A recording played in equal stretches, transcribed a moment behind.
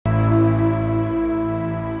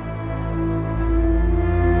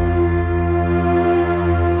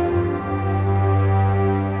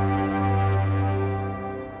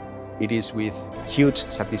it is with huge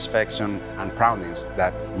satisfaction and proudness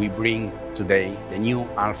that we bring today the new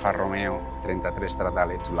Alfa Romeo 33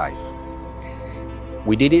 Stradale to life.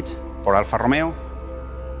 We did it for Alfa Romeo,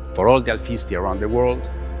 for all the Alfisti around the world,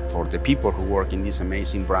 for the people who work in this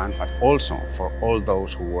amazing brand, but also for all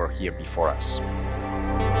those who were here before us.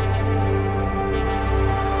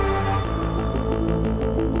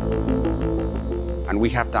 And we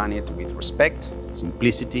have done it with respect,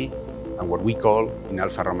 simplicity, and what we call in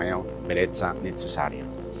Alfa Romeo, bellezza necessaria.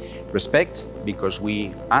 Respect because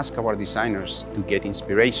we ask our designers to get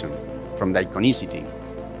inspiration from the iconicity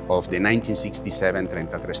of the 1967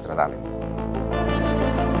 33 Stradale.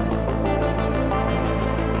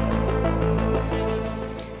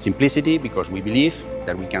 Simplicity because we believe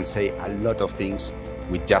that we can say a lot of things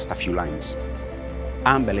with just a few lines.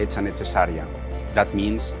 And bellezza necessaria, that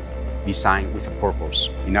means design with a purpose.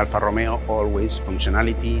 In Alfa Romeo, always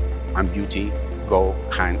functionality and beauty go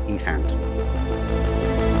hand in hand.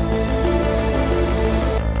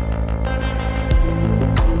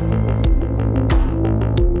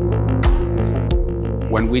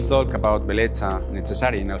 When we talk about bellezza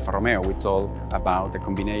necessaria in Alfa Romeo, we talk about the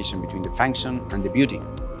combination between the function and the beauty.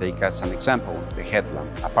 Take as an example the headlamp,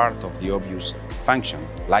 a part of the obvious function,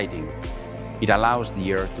 lighting. It allows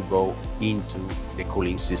the air to go into the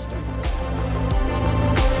cooling system.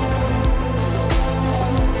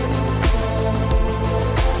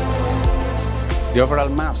 The overall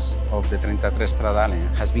mass of the 33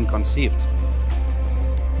 Stradale has been conceived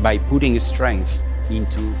by putting strength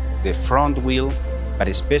into the front wheel, but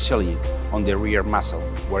especially on the rear muzzle,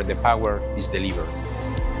 where the power is delivered.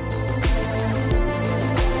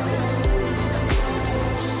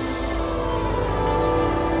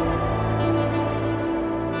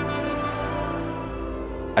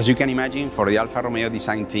 As you can imagine, for the Alfa Romeo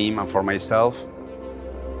design team and for myself,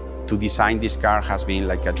 to design this car has been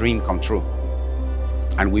like a dream come true.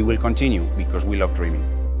 And we will continue because we love dreaming.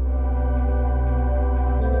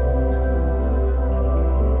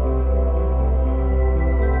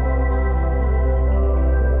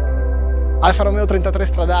 Alfa Romeo 33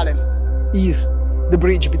 Stradale is the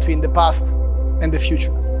bridge between the past and the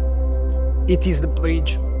future. It is the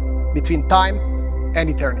bridge between time and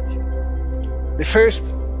eternity. The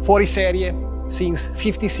first 40 serie since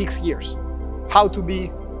 56 years. How to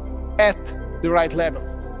be at the right level.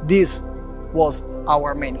 This was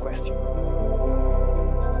our main question.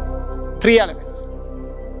 3 elements.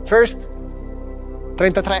 First,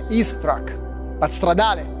 33 is truck, but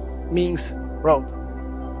Stradale means road.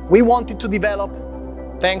 We wanted to develop,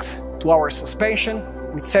 thanks to our suspension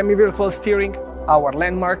with semi-virtual steering, our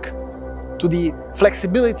landmark, to the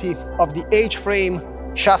flexibility of the H-frame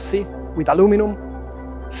chassis with aluminum,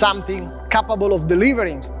 something capable of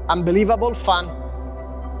delivering unbelievable fun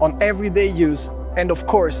on everyday use, and of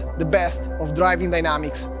course, the best of driving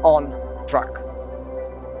dynamics on track.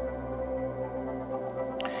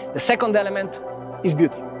 The second element is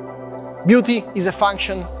beauty. Beauty is a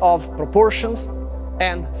function of proportions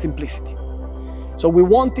and simplicity. So we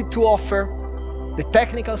wanted to offer the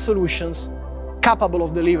technical solutions capable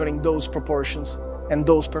of delivering those proportions and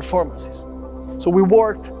those performances. So we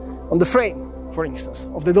worked on the frame, for instance,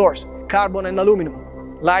 of the doors, carbon and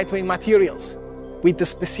aluminum, lightweight materials with a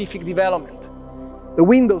specific development. The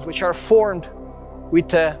windows, which are formed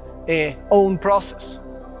with a own process.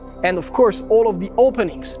 And of course, all of the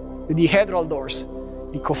openings, the dihedral doors,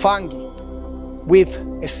 the cofangi, with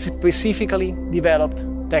a specifically developed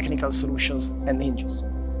technical solutions and hinges.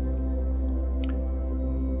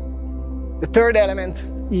 The third element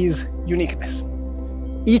is uniqueness.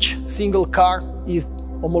 Each single car is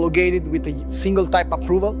homologated with a single type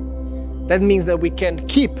approval. That means that we can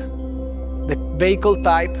keep the vehicle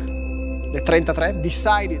type, the 33,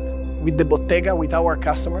 decided with the bottega, with our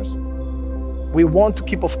customers. We want to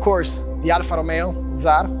keep, of course, the Alfa Romeo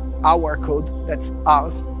ZAR, our code, that's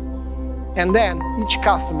ours. And then each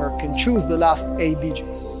customer can choose the last 8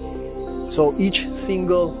 digits. So each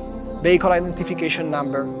single vehicle identification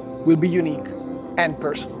number will be unique and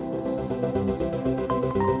personal.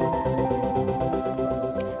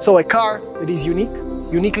 So a car that is unique,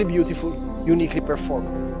 uniquely beautiful, uniquely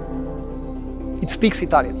performant. It speaks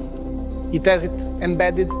Italian. It has it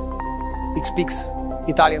embedded. It speaks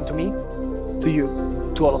Italian to me, to you,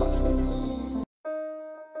 to all of us.